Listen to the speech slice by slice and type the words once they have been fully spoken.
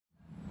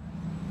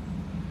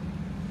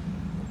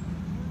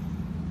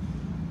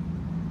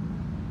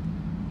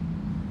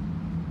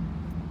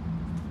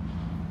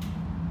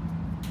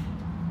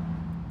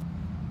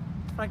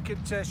Frank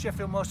at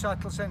Sheffield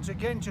Motorcycle Centre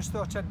again. Just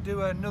thought I'd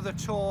do another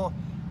tour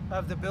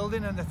of the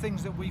building and the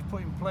things that we've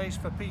put in place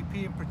for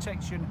PPE and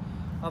protection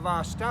of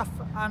our staff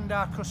and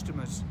our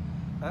customers.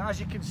 As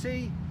you can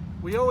see,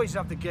 we always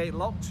have the gate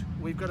locked.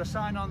 We've got a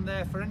sign on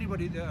there for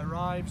anybody that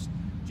arrives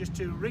just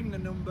to ring the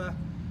number.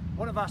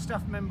 One of our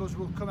staff members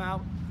will come out,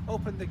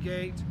 open the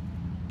gate,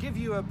 give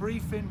you a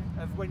briefing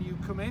of when you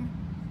come in,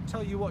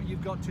 tell you what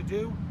you've got to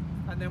do,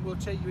 and then we'll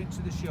take you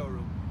into the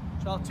showroom.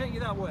 So I'll take you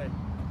that way.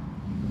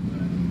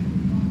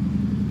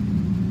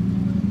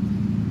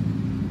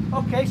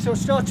 Okay, so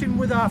starting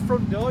with our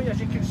front door, as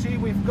you can see,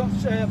 we've got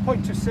a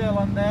point of sale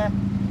on there.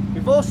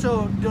 We've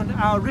also done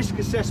our risk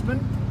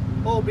assessment,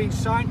 all being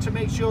signed to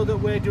make sure that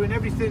we're doing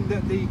everything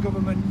that the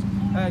government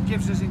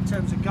gives us in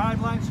terms of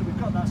guidelines, so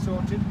we've got that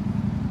sorted.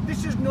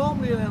 This is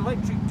normally an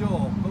electric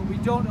door, but we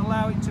don't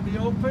allow it to be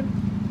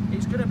open.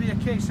 It's going to be a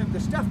case of the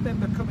staff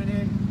member coming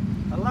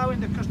in, allowing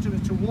the customer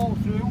to walk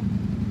through,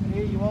 and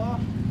here you are.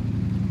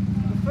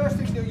 The first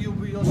thing that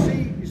you'll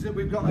see is that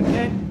we've got,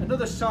 again,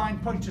 another sign,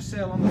 point of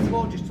sale on the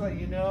floor, just to let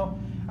you know,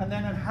 and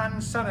then a hand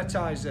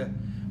sanitizer,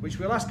 which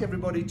we'll ask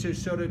everybody to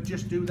sort of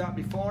just do that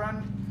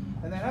beforehand.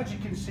 And then, as you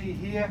can see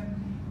here,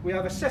 we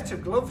have a set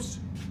of gloves.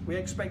 We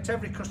expect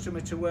every customer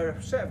to wear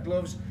a set of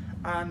gloves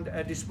and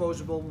a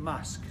disposable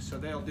mask, so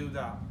they'll do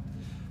that.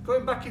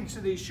 Going back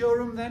into the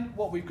showroom then,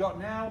 what we've got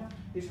now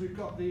is we've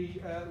got the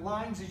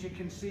lines, as you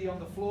can see on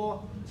the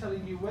floor,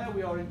 telling you where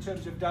we are in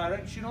terms of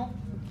directional.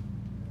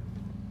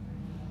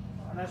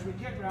 And as we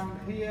get round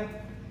here,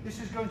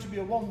 this is going to be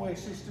a one-way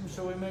system,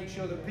 so we make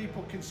sure that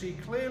people can see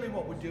clearly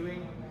what we're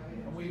doing,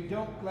 and we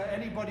don't let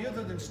anybody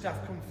other than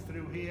staff come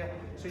through here.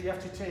 So you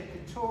have to take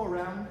a tour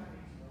around,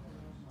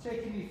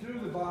 taking you through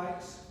the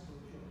bikes,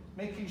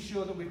 making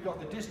sure that we've got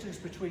the distance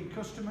between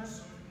customers.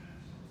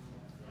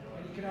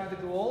 And you can either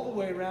go all the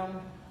way around,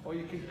 or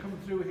you can come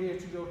through here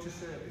to go to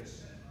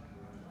service.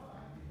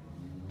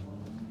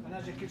 And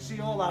as you can see,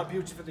 all our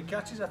beauty for the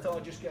catches, I thought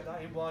I'd just get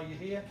that in while you're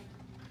here.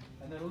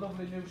 And then a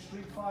lovely new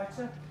Street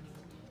Fighter.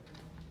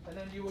 And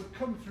then you would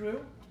come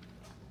through.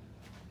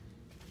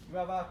 We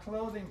have our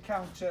clothing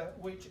counter,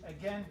 which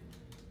again,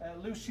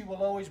 Lucy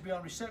will always be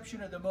on reception.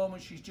 At the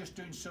moment she's just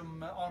doing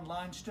some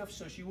online stuff,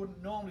 so she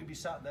wouldn't normally be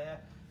sat there.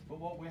 But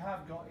what we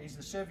have got is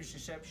the service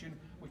reception,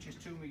 which is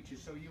 2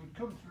 meters. So you would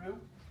come through.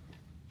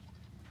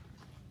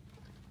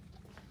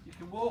 You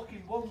can walk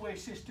in one-way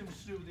systems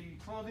through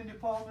the clothing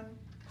department.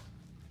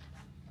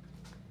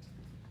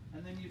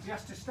 And then you'd be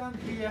asked to stand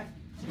here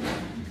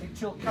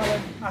until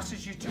Callum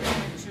asks you to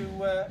come into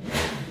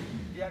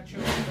the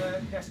actual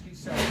desk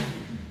itself.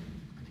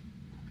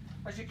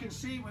 As you can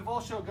see, we've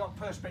also got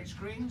perspex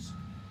screens,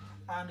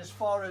 and as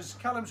far as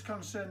Callum's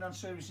concerned on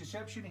service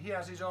reception, he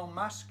has his own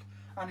mask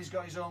and he's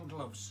got his own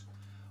gloves.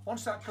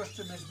 Once that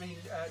customer has been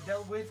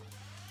dealt with,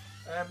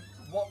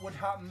 what would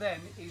happen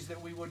then is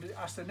that we would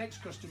ask the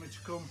next customer to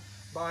come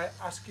by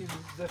asking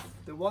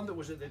the one that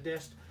was at the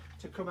desk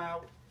to come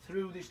out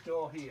through this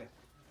door here.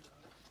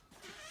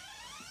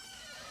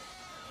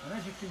 And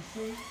as you can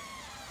see,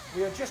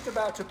 we are just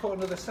about to put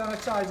another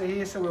sanitizer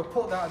here, so we'll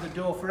put that at the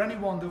door for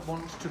anyone that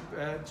wants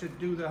to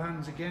do their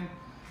hands again.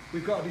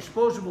 We've got a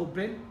disposable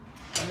bin,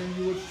 and then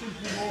you would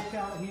simply walk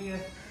out here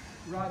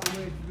right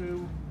the way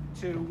through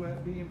to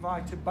be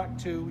invited back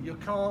to your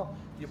car,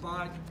 your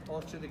bike,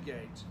 or to the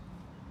gate.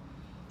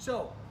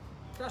 So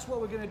that's what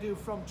we're going to do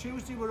from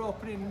Tuesday. We're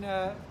opening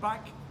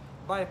back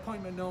by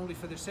appointment only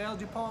for the sales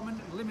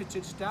department,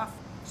 limited staff,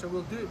 so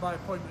we'll do it by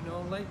appointment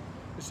only.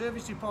 The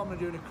service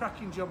department are doing a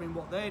cracking job in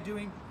what they're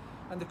doing,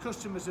 and the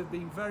customers have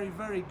been very,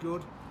 very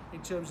good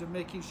in terms of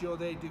making sure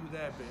they do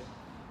their bit.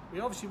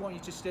 We obviously want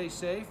you to stay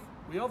safe.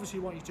 We obviously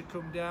want you to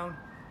come down.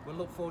 We'll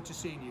look forward to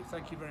seeing you.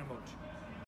 Thank you very much.